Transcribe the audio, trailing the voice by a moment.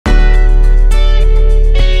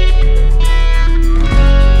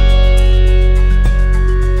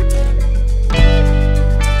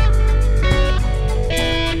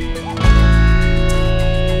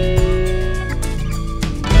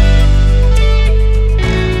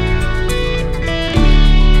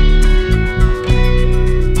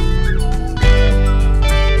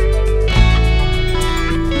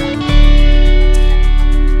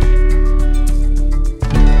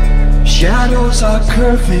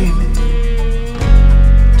curving,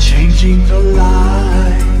 changing the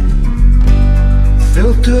light,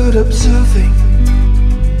 filtered, observing,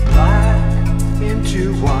 black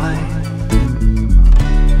into white,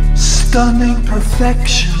 stunning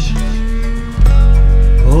perfection.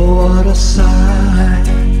 Oh, what a sight!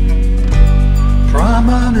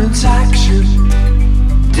 Prominence, action,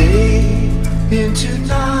 day into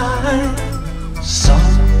night,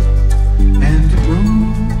 sun and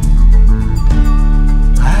moon,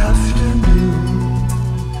 afternoon,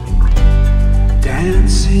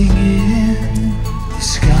 dancing in the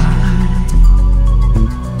sky,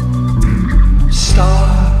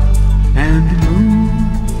 star and moon,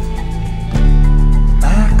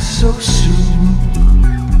 back so soon,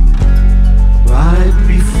 right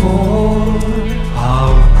before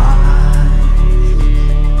our eyes.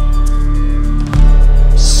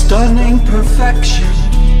 Stunning perfection,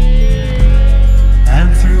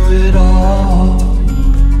 and through it all,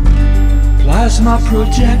 plasma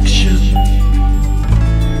projection,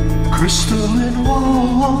 crystalline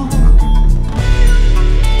wall.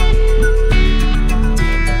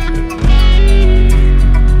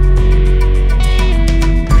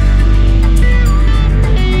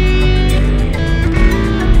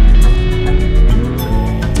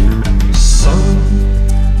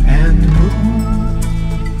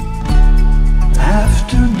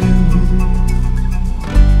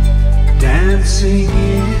 Dancing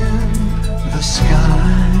in the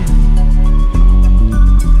sky,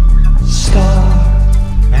 star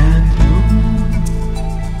and moon,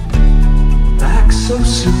 back so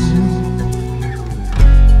soon,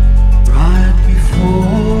 right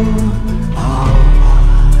before our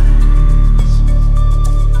eyes.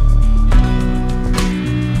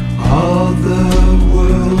 All the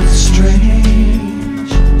world's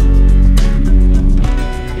strange,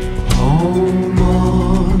 home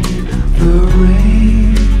on the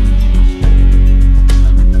range,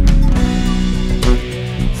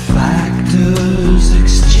 factors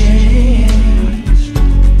exchanged,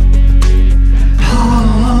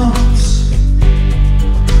 hearts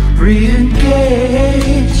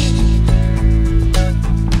re-engaged,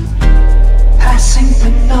 passing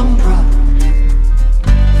penumbra,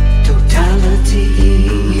 totality,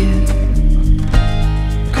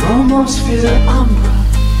 chromosphere umbra,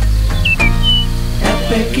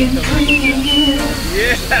 epic and clean.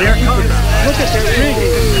 Yeah, there it comes. Look at their ring.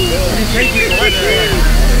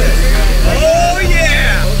 Oh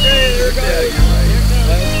yeah! Okay, there it goes.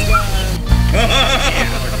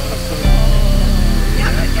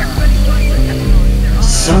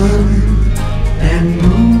 Sun and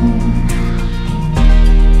moon,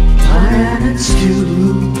 planets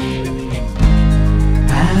too,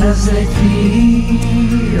 as they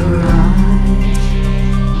theorize.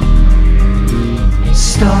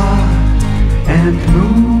 Star and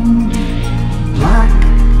moon, black,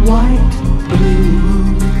 white,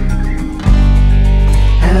 blue,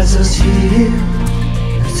 as us hypnotized.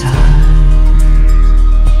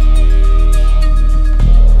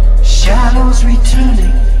 Shadows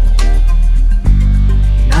returning,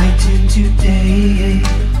 night into day.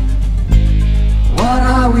 What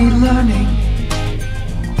are we learning?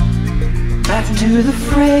 Back to the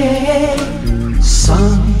fray.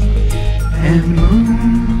 Sun and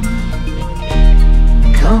moon,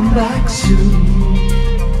 come back soon,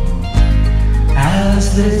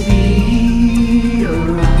 as the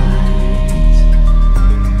theorize.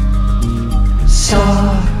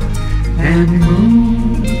 Star and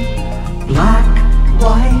moon, black,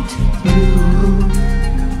 white, blue,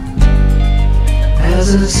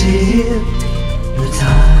 as us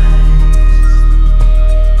hypnotized.